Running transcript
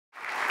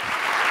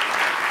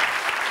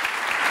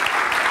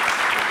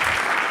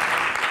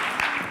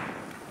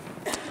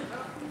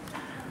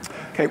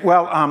Okay,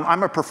 well,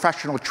 I'm a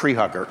professional tree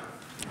hugger.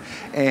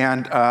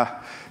 And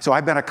so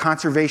I've been a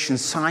conservation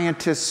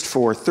scientist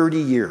for 30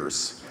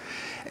 years.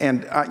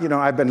 And you know,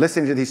 I've been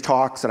listening to these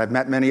talks, and I've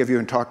met many of you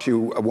and talked to you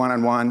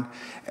one-on-one.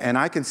 And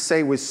I can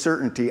say with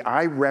certainty,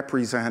 I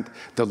represent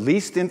the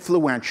least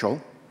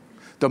influential,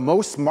 the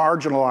most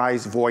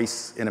marginalized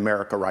voice in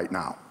America right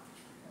now.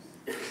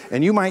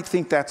 And you might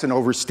think that's an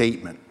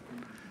overstatement.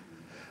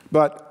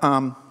 But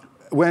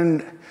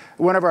when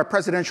one of our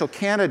presidential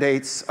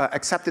candidates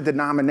accepted the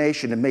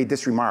nomination and made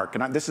this remark,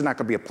 and this is not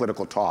going to be a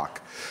political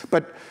talk,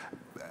 but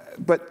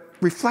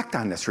reflect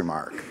on this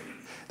remark.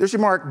 This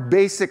remark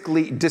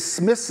basically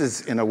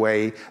dismisses, in a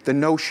way, the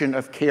notion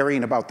of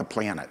caring about the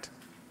planet.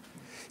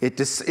 It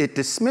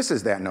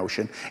dismisses that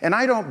notion, and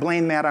I don't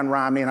blame that on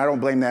Romney, and I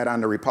don't blame that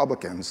on the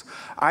Republicans.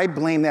 I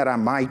blame that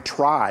on my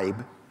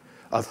tribe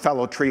of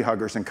fellow tree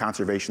huggers and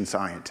conservation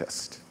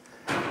scientists.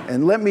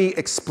 And let me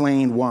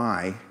explain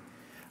why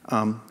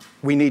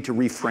we need to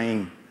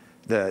reframe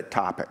the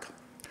topic.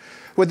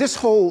 Well, this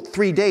whole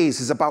 3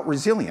 days is about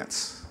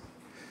resilience.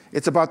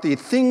 It's about the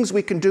things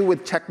we can do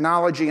with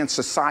technology and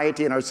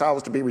society and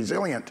ourselves to be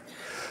resilient.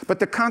 But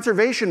the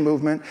conservation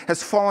movement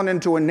has fallen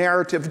into a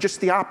narrative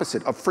just the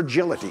opposite, of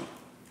fragility.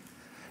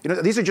 You know,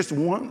 these are just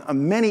one of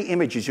many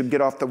images you can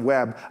get off the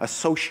web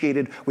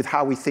associated with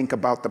how we think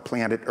about the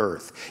planet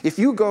Earth. If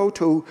you go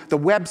to the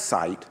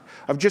website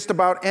of just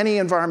about any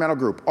environmental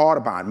group,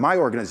 Audubon, my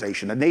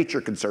organization, the Nature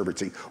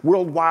Conservancy,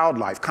 World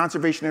Wildlife,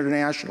 Conservation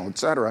International, et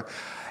cetera,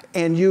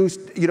 and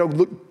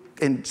look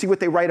and see what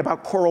they write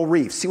about coral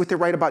reefs, see what they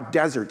write about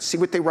deserts, see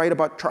what they write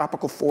about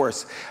tropical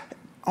forests,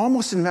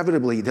 almost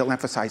inevitably they'll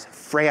emphasize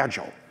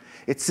fragile.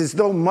 It's as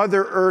though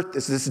Mother Earth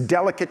is this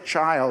delicate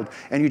child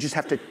and you just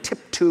have to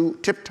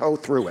tiptoe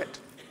through it.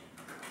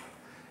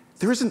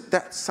 There isn't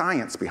that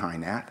science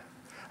behind that.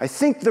 I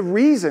think the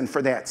reason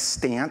for that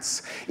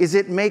stance is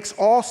it makes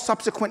all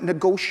subsequent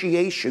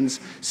negotiations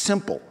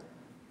simple.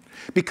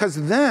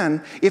 Because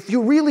then, if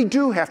you really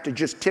do have to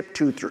just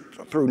tiptoe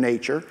through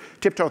nature,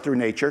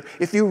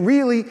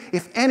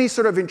 if any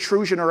sort of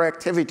intrusion or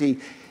activity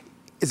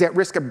is at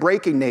risk of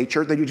breaking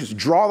nature, then you just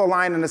draw the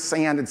line in the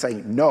sand and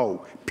say,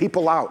 no,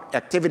 people out,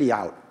 activity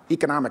out,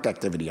 economic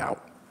activity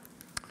out.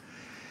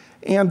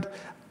 And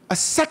a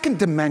second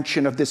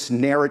dimension of this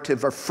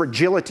narrative of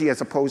fragility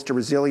as opposed to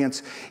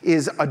resilience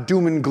is a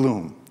doom and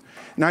gloom.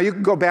 Now, you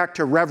can go back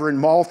to Reverend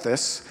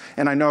Malthus,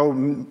 and I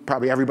know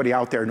probably everybody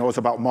out there knows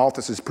about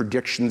Malthus's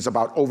predictions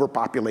about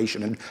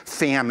overpopulation and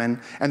famine,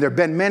 and there have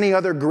been many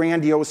other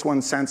grandiose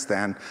ones since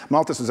then.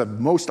 Malthus is a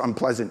most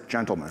unpleasant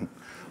gentleman.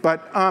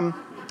 But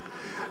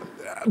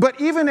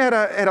even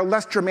at a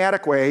less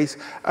dramatic ways,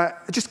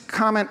 just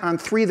comment on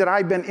three that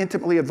I've been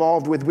intimately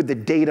involved with the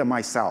data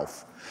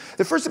myself.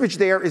 The first image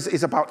there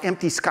is about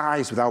empty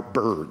skies without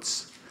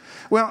birds.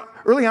 Well,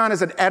 early on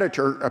as an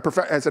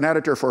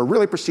editor for a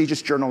really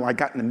prestigious journal, I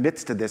got in the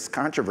midst of this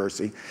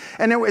controversy.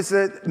 And it was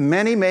that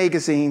many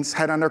magazines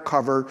had on their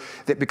cover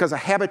that because of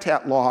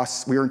habitat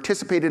loss, we were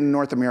anticipating in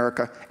North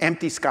America,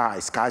 empty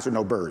skies with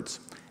no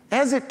birds.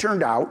 As it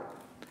turned out,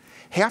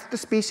 half the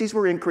species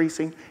were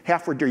increasing,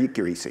 half were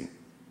decreasing.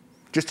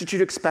 Just as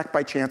you'd expect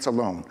by chance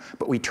alone,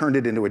 but we turned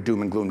it into a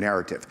doom and gloom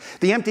narrative.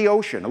 The empty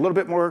ocean, a little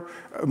bit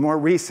more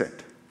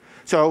recent.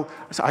 So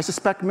I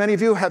suspect many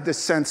of you have this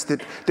sense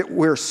that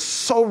we're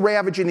so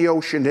ravaging the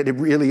ocean that it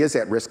really is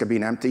at risk of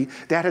being empty.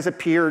 That has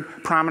appeared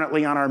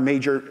prominently on our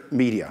major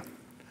media.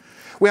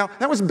 Well,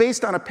 that was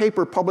based on a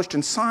paper published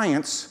in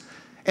Science,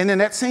 and in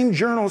that same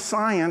journal,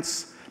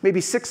 Science,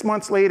 maybe 6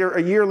 months later,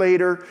 a year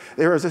later,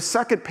 there was a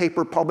second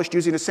paper published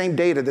using the same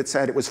data that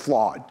said it was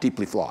flawed,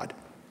 deeply flawed.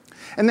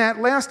 And that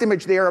last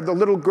image there of the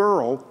little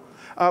girl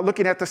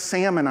looking at the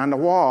salmon on the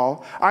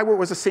wall, I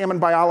was a salmon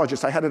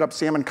biologist. I headed up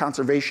salmon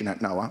conservation at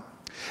NOAA.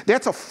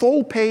 That's a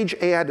full-page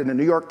ad in the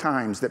New York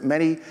Times that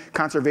many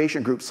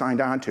conservation groups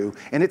signed on to,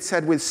 and it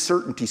said with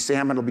certainty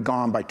salmon will be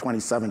gone by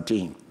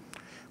 2017.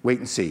 Wait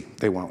and see,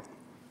 they won't.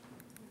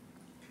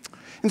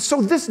 And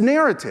so this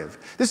narrative,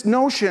 this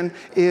notion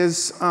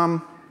is,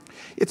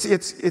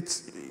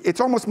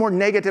 it's almost more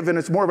negative and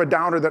it's more of a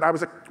downer that I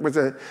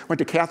went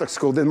to Catholic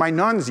school than my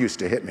nuns used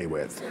to hit me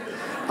with.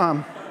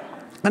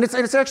 And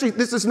it's actually,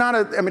 this is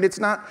not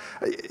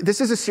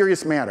this is a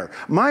serious matter.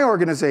 My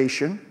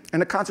organization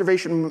and the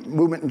conservation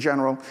movement in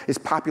general is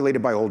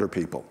populated by older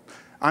people.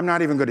 I'm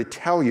not even going to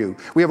tell you,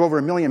 we have over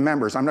 1 million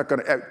members.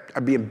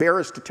 I'd be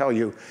embarrassed to tell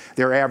you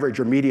their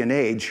average or median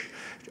age.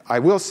 I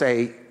will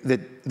say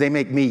that they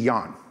make me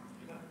young,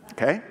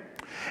 okay?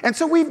 And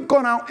so we've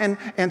gone out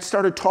and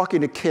started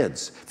talking to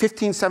kids,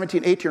 15,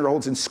 17,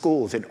 18-year-olds in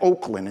schools in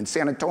Oakland, in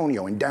San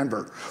Antonio, in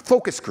Denver,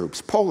 focus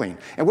groups, polling.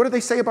 And what do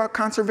they say about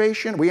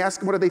conservation? We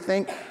ask them, what do they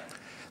think?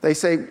 They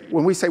say,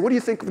 when we say, what do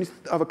you think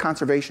of a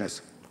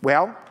conservationist?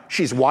 Well,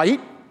 she's white,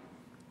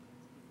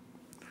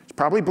 she's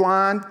probably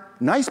blonde,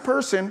 nice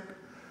person,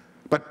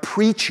 but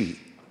preachy,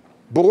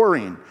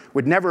 boring,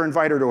 would never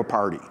invite her to a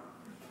party.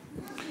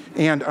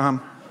 And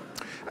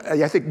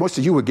I think most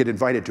of you would get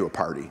invited to a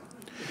party.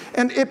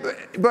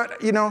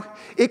 But you know,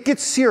 it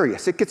gets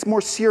serious. It gets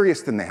more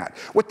serious than that.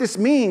 What this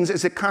means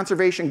is that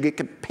conservation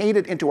gets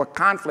painted into a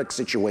conflict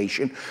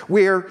situation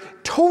where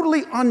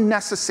totally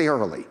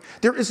unnecessarily,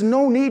 there is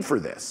no need for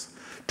this.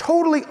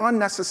 Totally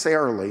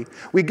unnecessarily,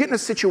 we get in a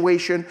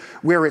situation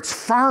where it's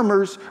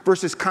farmers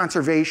versus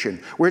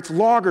conservation, where it's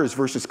loggers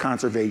versus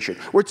conservation,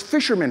 where it's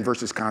fishermen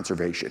versus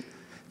conservation.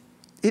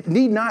 It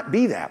need not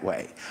be that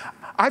way.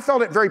 I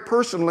felt it very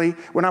personally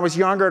when I was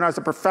younger and I was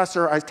a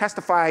professor. I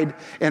testified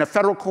in a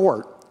federal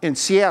court in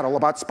Seattle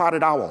about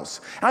spotted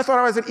owls. And I thought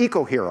I was an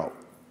eco-hero.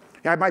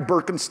 I had my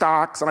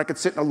Birkenstocks and I could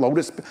sit in a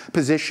lotus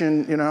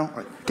position, you know.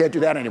 I can't do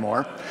that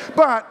anymore.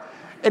 But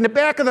in the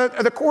back of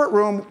the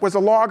courtroom was a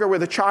logger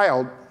with a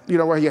child, you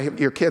know, where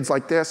your kid's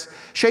like this,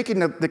 shaking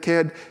the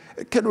kid.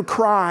 The kid would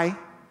cry,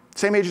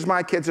 same age as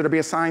my kids. There'd be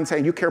a sign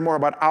saying, "You care more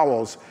about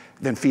owls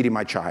than feeding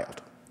my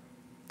child."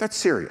 That's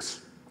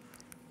serious.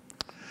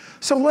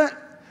 So let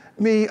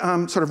me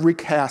sort of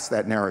recast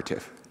that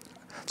narrative.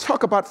 Let's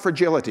talk about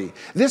fragility.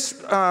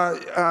 This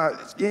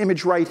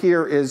image right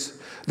here is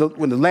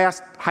when the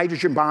last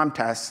hydrogen bomb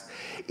test,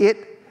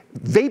 it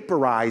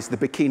vaporized the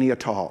Bikini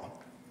Atoll.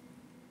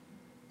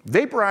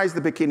 Vaporized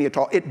the Bikini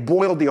Atoll. It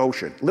boiled the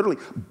ocean, literally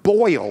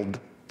boiled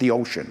the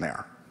ocean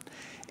there.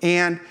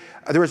 And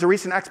there was a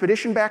recent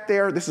expedition back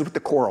there. This is what the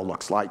coral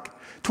looks like.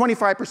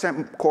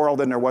 25% coral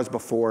than there was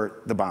before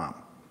the bomb.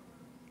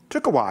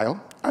 Took a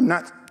while. I'm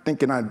not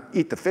thinking I'd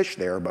eat the fish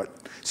there, but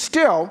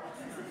still,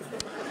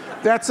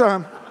 that's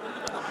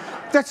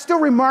still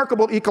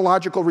remarkable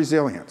ecological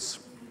resilience.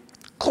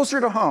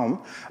 Closer to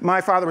home, my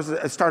father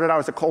started out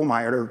as a coal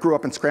miner, grew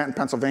up in Scranton,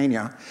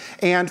 Pennsylvania,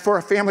 and for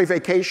a family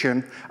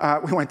vacation,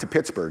 we went to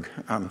Pittsburgh.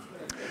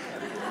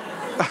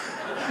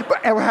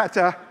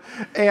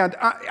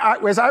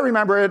 As I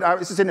remember it,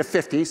 this is in the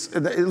 50s.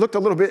 It looked a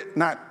little bit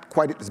not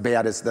quite as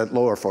bad as the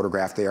lower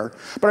photograph there.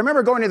 But I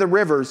remember going to the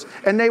rivers,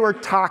 and they were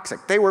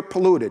toxic. They were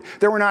polluted.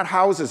 There were not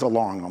houses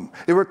along them.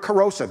 They were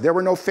corrosive. There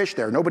were no fish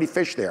there. Nobody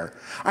fished there.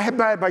 I had,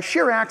 by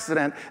sheer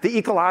accident, the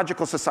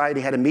Ecological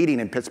Society had a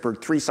meeting in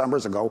Pittsburgh 3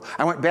 summers ago.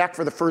 I went back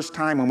for the first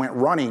time and went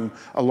running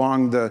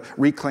along the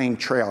reclaimed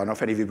trail. I don't know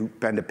if any of you have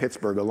been to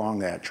Pittsburgh along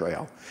that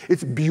trail.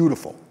 It's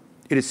beautiful.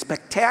 It is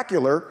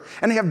spectacular,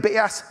 and they have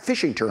bass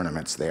fishing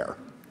tournaments there.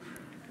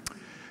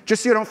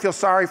 Just so you don't feel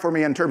sorry for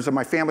me in terms of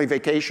my family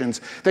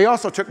vacations, they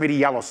also took me to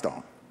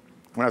Yellowstone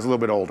when I was a little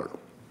bit older.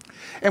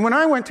 And when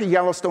I went to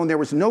Yellowstone, there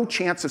was no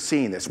chance of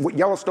seeing this.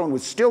 Yellowstone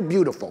was still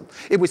beautiful.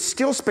 It was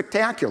still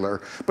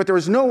spectacular, but there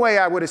was no way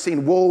I would have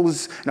seen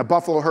wolves and a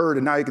buffalo herd,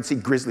 and now you can see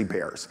grizzly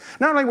bears.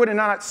 Not only would I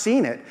not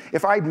seen it,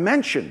 if I'd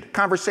mentioned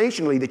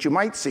conversationally that you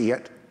might see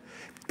it,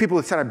 people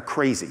would have said I'm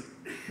crazy.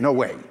 No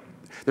way.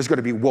 There's going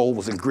to be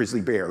wolves and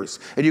grizzly bears,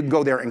 and you can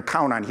go there and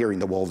count on hearing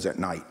the wolves at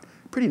night.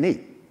 Pretty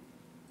neat.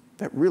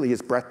 That really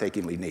is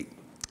breathtakingly neat.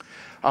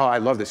 Oh, I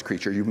love this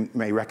creature. You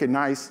may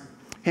recognize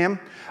him.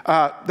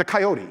 The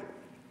coyote.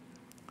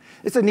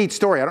 It's a neat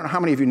story. I don't know how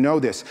many of you know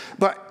this,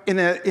 but in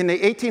the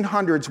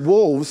 1800s,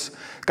 wolves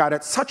got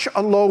at such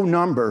a low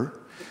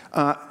number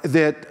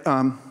that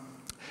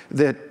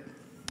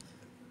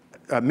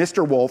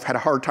Mr. Wolf had a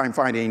hard time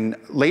finding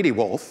Lady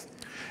Wolf.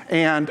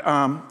 And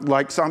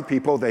like some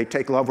people, they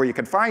take love where you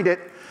can find it.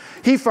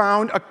 He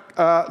found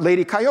a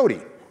lady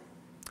coyote.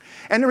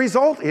 And the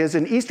result is,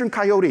 in eastern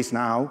coyotes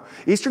now,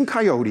 eastern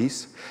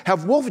coyotes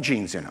have wolf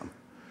genes in them.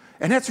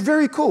 And that's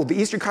very cool. The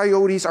eastern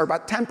coyotes are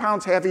about 10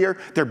 pounds heavier.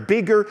 They're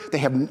bigger. They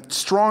have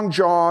strong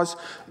jaws.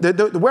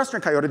 The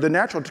western coyote, the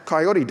natural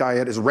coyote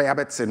diet is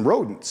rabbits and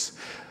rodents.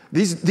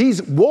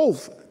 These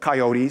wolf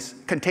coyotes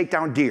can take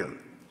down deer.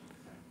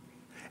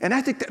 And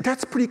I think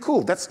that's pretty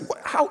cool. That's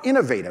how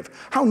innovative,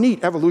 how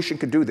neat evolution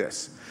could do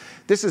this.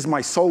 This is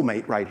my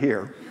soulmate right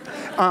here.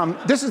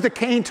 This is the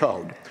cane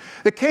toad.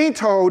 The cane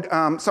toad,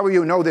 some of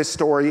you know this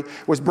story,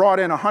 was brought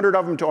in 100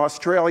 of them to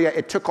Australia.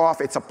 It took off.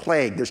 It's a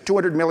plague. There's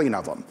 200 million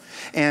of them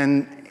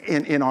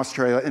in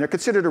Australia, and they're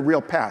considered a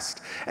real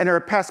pest. And they're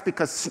a pest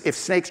because if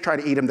snakes try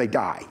to eat them, they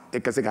die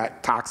because they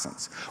got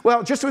toxins.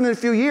 Well, just within a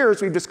few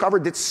years, we've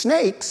discovered that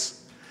snakes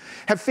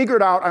have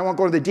figured out, I won't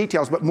go into the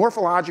details, but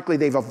morphologically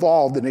they've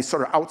evolved and they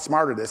sort of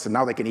outsmarted this, and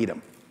now they can eat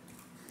them.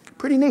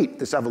 Pretty neat,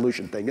 this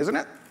evolution thing, isn't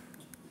it?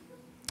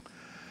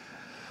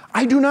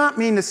 I do not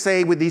mean to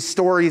say with these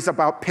stories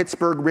about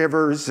Pittsburgh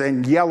rivers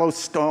and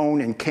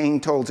Yellowstone and cane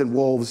toads and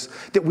wolves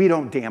that we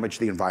don't damage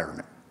the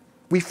environment.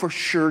 We for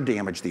sure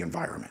damage the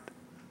environment.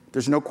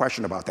 There's no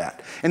question about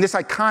that. And this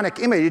iconic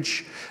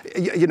image,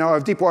 you know,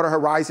 of Deepwater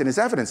Horizon is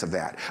evidence of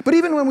that. But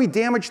even when we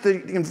damage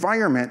the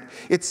environment,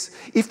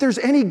 if there's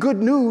any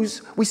good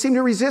news, we seem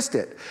to resist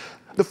it.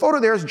 The photo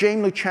there is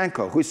Jane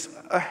Luchenko, who's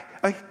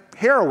a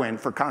heroine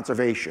for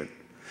conservation.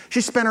 She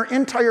spent her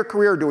entire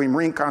career doing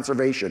marine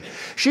conservation.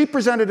 She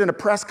presented in a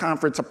press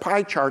conference a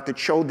pie chart that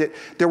showed that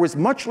there was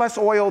much less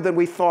oil than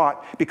we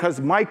thought because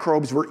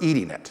microbes were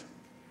eating it.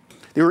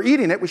 They were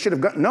eating it, we should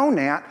have known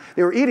that.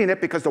 They were eating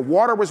it because the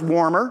water was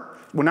warmer,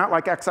 well, not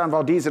like Exxon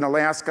Valdez in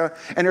Alaska,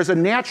 and there's a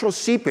natural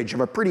seepage of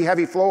a pretty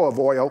heavy flow of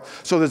oil,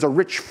 so there's a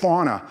rich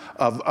fauna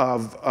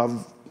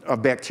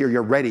of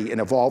bacteria ready and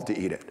evolved to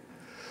eat it.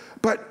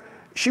 But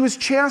she was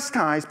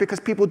chastised because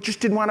people just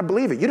didn't want to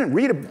believe it. You didn't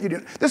read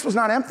it. This was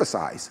not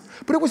emphasized.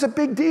 But it was a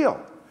big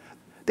deal.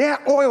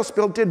 That oil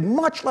spill did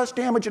much less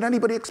damage than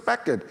anybody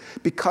expected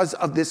because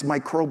of this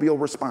microbial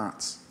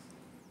response.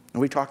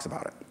 Nobody talks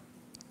about it.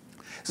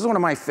 This is one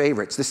of my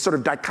favorites, this sort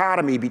of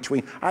dichotomy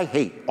between, I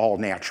hate all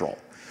natural.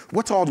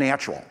 What's all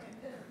natural?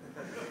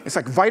 It's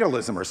like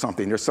vitalism or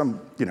something. There's some,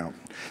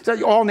 it's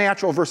like all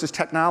natural versus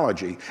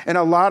technology. And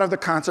a lot of the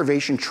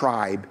conservation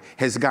tribe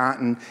has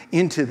gotten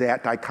into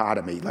that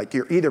dichotomy. Like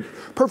you're either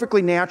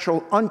perfectly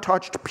natural,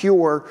 untouched,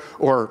 pure,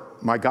 or,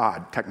 my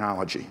God,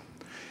 technology.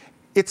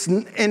 It's,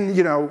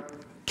 and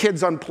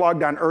kids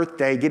unplugged on Earth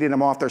Day, getting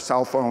them off their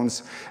cell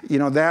phones,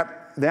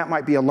 that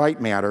might be a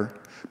light matter.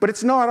 But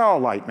it's not all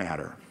light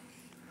matter.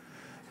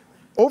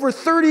 Over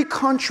 30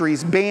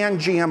 countries ban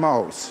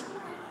GMOs.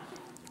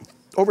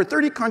 Over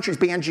 30 countries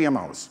ban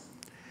GMOs.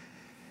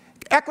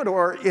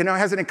 Ecuador,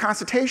 has a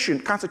constitution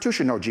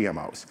no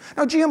GMOs.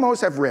 Now, GMOs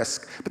have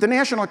risk, but the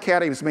National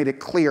Academy has made it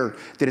clear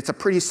that it's a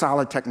pretty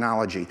solid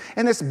technology,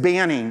 and this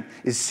banning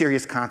is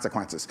serious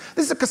consequences.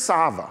 This is a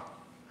cassava.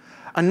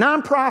 A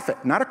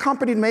nonprofit, not a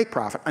company to make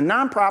profit, a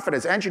nonprofit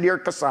has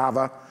engineered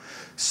cassava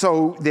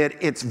so that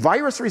it's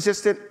virus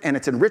resistant and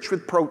it's enriched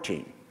with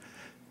protein.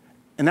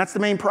 And that's the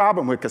main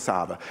problem with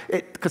cassava.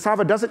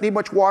 Cassava doesn't need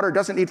much water,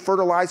 doesn't need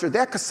fertilizer.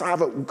 That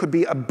cassava could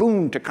be a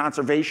boon to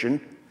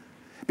conservation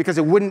because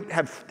it wouldn't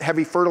have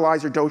heavy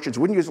fertilizer dosage,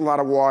 wouldn't use a lot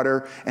of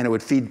water, and it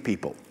would feed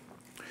people.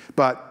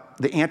 But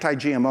the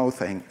anti-GMO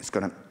thing is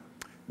going to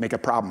make a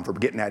problem for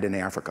getting that in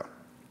Africa.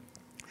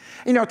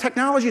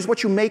 Technology is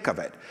what you make of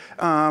it.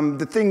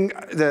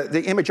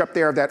 The image up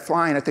there of that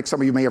flying, I think some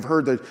of you may have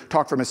heard the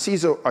talk from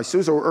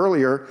Isuzu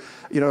earlier,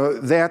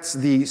 that's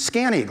the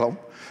Scan Eagle,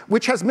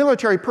 which has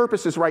military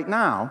purposes right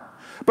now.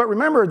 But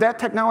remember, that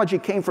technology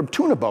came from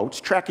tuna boats,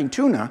 tracking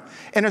tuna,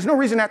 and there's no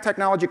reason that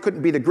technology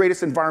couldn't be the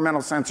greatest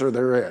environmental sensor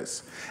there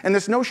is. And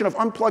this notion of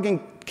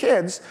unplugging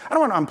kids, I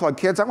don't want to unplug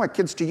kids, I want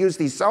kids to use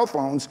these cell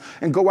phones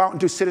and go out and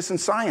do citizen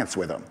science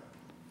with them.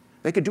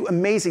 They could do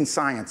amazing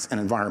science and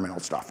environmental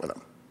stuff with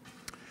them.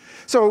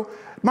 So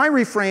my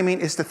reframing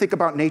is to think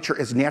about nature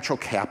as natural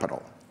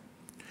capital.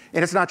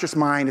 And it's not just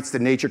mine, it's the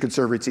Nature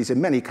Conservancies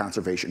and many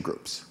conservation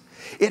groups.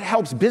 It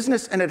helps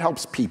business and it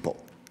helps people.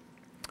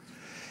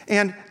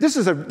 And this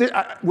is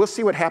we'll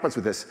see what happens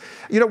with this.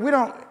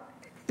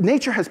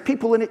 Nature has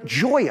people in it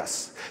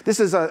joyous. This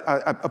is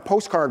a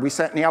postcard we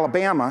sent in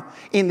Alabama.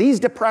 In these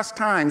depressed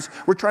times,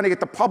 we're trying to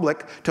get the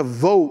public to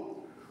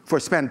vote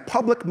spend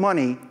public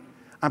money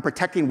on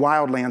protecting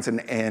wildlands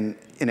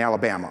in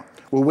Alabama.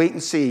 We'll wait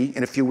and see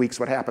in a few weeks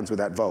what happens with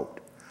that vote.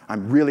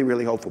 I'm really,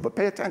 really hopeful, but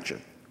pay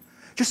attention.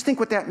 Just think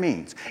what that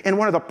means. In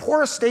one of the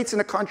poorest states in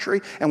the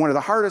country and one of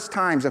the hardest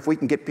times if we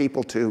can get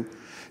people to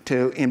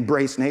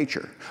embrace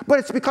nature. But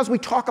it's because we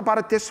talk about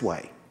it this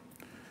way.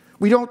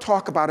 We don't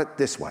talk about it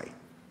this way.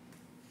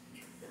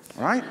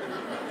 All right?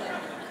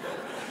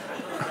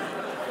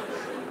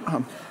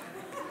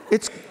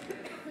 It's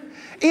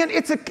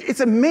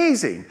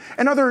amazing.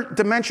 Another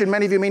dimension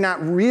many of you may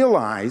not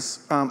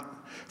realize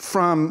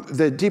from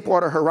the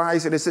Deepwater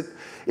Horizon is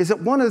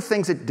that one of the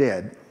things it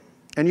did,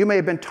 and you may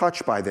have been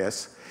touched by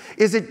this,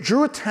 is it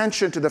drew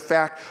attention to the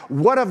fact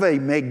what of a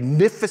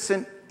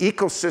magnificent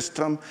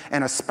ecosystem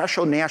and a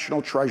special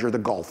national treasure the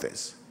Gulf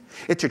is.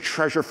 It's a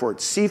treasure for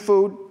its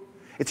seafood.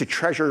 It's a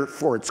treasure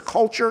for its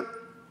culture.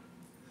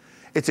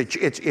 It's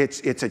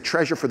a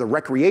treasure for the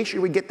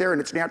recreation we get there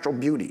and its natural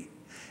beauty.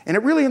 And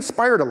it really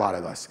inspired a lot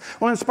of us.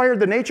 Well, it inspired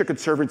the Nature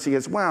Conservancy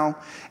as well.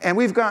 And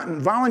we've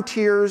gotten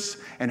volunteers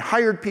and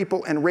hired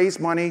people and raised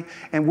money,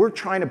 and we're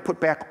trying to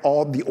put back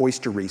all the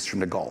oyster reefs from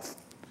the Gulf.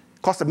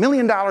 It costs $1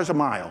 million a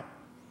mile.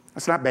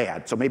 That's not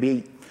bad. So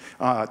maybe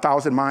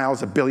 1,000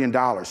 miles, $1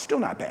 billion. Still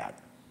not bad.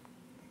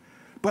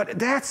 But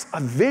that's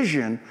a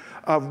vision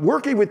of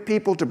working with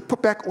people to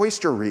put back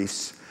oyster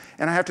reefs.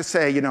 And I have to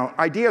say,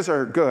 ideas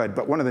are good,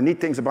 but one of the neat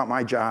things about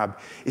my job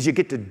is you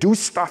get to do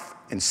stuff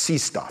and see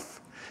stuff.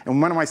 And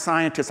one of my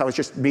scientists, I was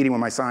just meeting with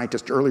my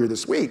scientist earlier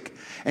this week,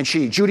 and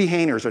Judy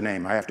Hayner is her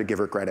name, I have to give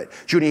her credit.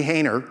 Judy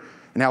Hayner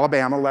in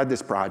Alabama led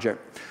this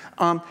project.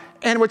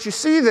 And what you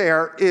see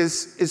there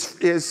is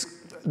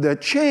the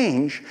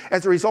change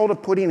as a result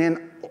of putting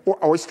in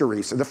oyster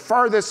reefs. So the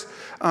farthest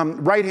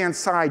right-hand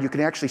side, you can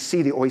actually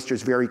see the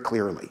oysters very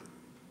clearly.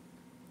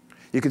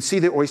 You can see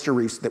the oyster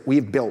reefs that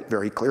we've built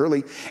very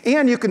clearly.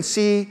 And you can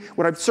see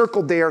what I've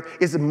circled there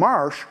is a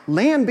marsh,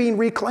 land being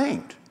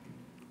reclaimed.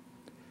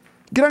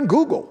 Get on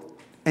Google,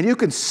 and you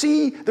can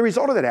see the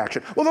result of that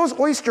action. Well, those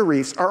oyster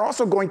reefs are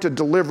also going to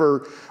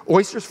deliver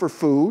oysters for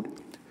food,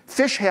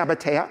 fish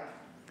habitat,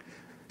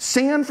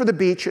 sand for the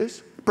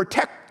beaches,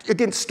 protect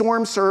against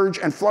storm surge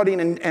and flooding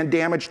and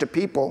damage to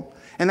people.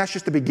 And that's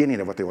just the beginning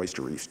of what the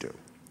oyster reefs do.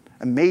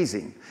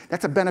 Amazing.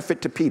 That's a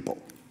benefit to people.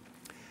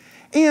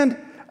 And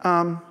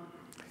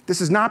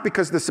this is not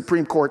because the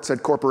Supreme Court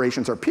said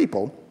corporations are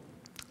people,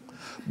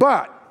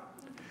 but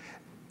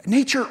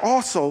nature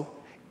also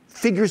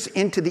figures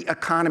into the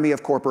economy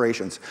of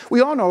corporations.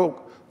 We all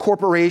know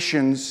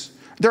corporations,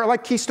 they're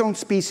like keystone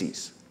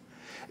species.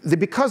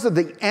 because of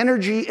the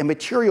energy and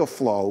material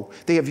flow,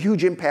 they have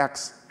huge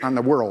impacts on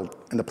the world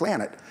and the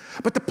planet.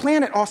 But the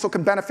planet also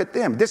can benefit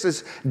them. This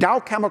is Dow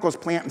Chemicals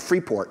plant in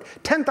Freeport.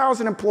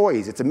 10,000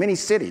 employees. It's a mini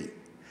city.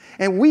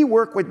 And we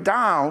work with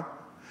Dow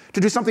to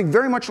do something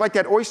very much like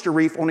that oyster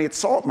reef, only it's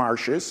salt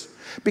marshes,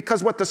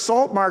 because what the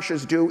salt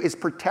marshes do is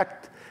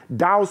protect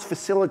Dow's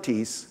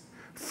facilities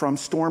from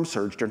storm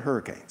surge during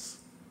hurricanes.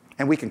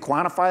 And we can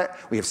quantify it.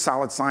 We have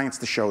solid science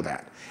to show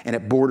that. And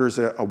it borders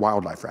a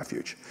wildlife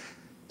refuge.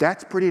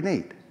 That's pretty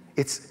neat.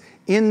 It's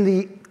in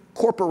the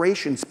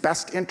corporation's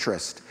best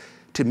interest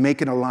to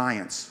make an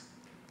alliance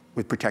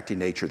with protecting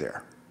nature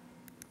there.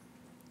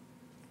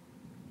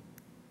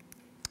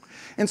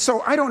 And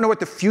so I don't know what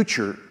the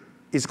future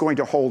is going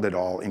to hold at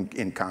all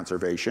in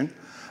conservation.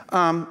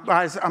 I'm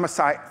a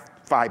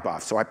sci-fi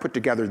buff, so I put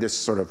together this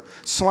sort of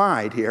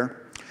slide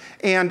here.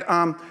 And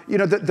you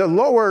know, the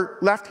lower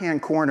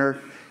left-hand corner,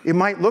 it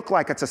might look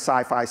like it's a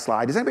sci-fi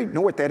slide. Does anybody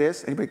know what that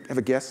is? Anybody have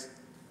a guess?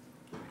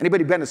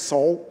 Anybody been to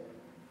Seoul?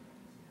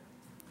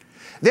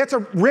 That's a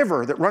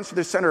river that runs through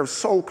the center of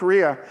Seoul,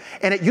 Korea,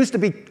 and it used to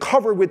be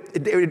covered with,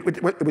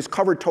 it was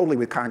covered totally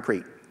with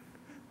concrete.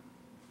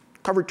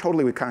 Covered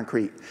totally with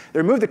concrete. They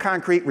removed the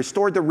concrete,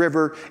 restored the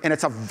river, and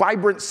it's a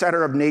vibrant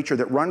center of nature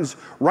that runs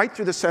right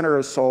through the center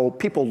of Seoul.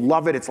 People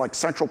love it. It's like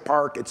Central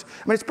Park. I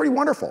mean, it's pretty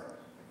wonderful.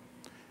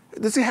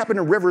 This can happen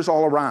in rivers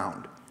all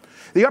around.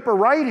 The upper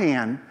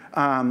right-hand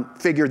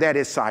figure, that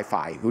is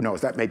sci-fi. Who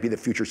knows? That may be the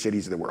future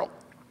cities of the world.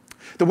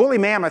 The woolly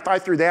mammoth, I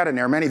threw that in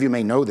there. Many of you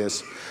may know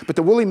this. But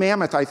the woolly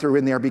mammoth I threw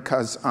in there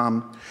because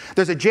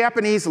there's a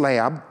Japanese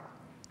lab,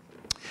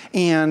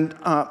 and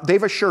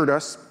they've assured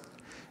us,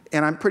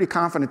 and I'm pretty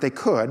confident they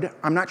could.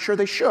 I'm not sure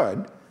they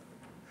should,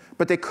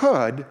 but they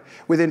could,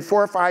 within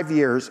 4 or 5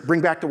 years, bring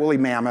back the woolly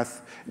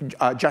mammoth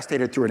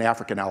gestated through an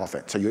African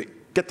elephant. So you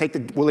take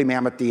the woolly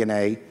mammoth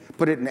DNA,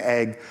 put it in an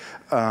egg,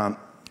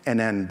 and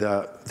then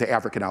the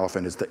African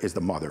elephant is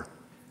the mother.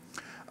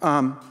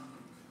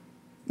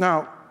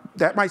 Now,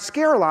 that might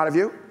scare a lot of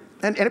you,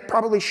 and it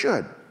probably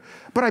should.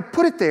 But I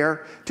put it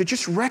there to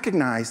just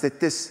recognize that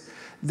this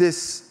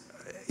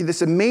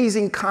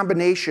amazing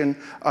combination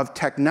of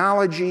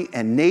technology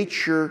and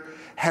nature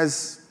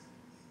has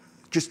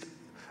just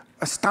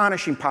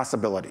astonishing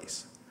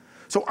possibilities.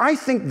 So I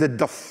think the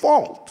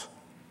default,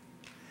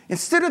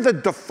 instead of the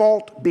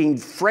default being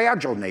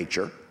fragile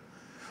nature,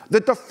 the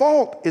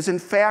default is in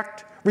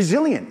fact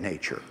resilient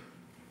nature.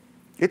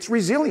 It's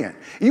resilient.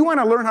 You want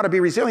to learn how to be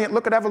resilient,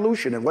 look at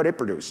evolution and what it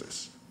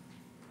produces.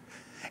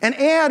 And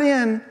add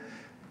in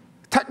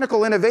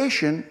technical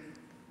innovation,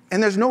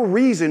 and there's no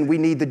reason we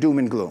need the doom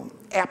and gloom.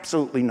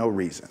 Absolutely no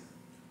reason.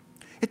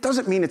 It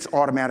doesn't mean it's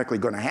automatically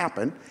going to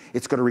happen.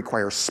 It's going to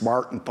require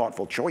smart and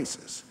thoughtful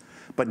choices.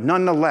 But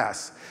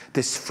nonetheless,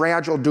 this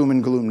fragile doom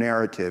and gloom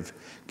narrative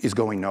is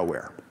going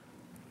nowhere.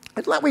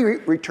 And let me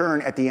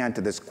return at the end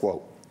to this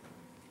quote.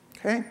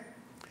 Okay?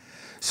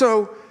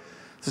 So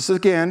this is,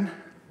 again,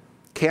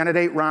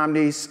 candidate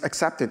Romney's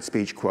acceptance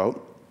speech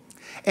quote.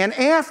 And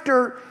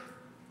after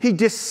he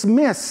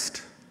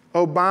dismissed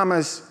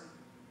Obama's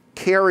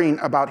caring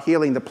about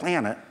healing the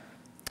planet,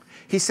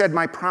 he said,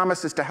 "My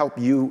promise is to help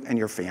you and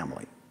your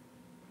family."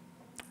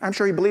 I'm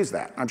sure he believes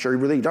that. I'm sure he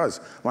really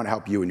does want to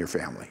help you and your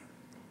family.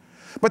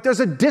 But there's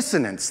a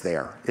dissonance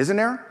there, isn't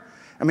there?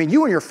 I mean,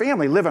 you and your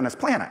family live on this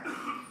planet,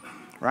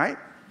 right?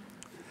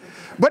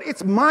 But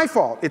it's my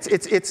fault. It's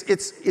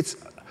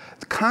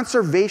the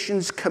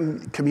conservation's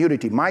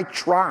community, my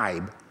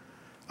tribe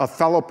of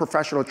fellow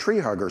professional tree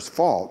huggers'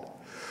 fault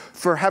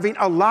for having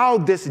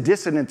allowed this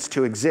dissonance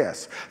to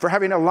exist, for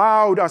having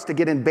allowed us to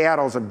get in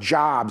battles of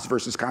jobs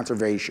versus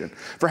conservation,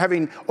 for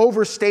having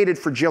overstated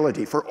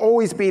fragility, for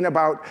always being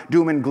about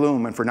doom and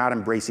gloom, and for not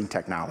embracing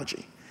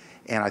technology.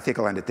 And I think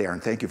I'll end it there,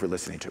 and thank you for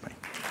listening to me.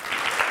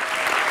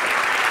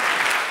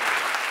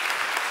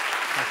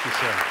 Thank you,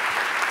 sir.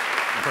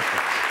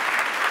 Perfect.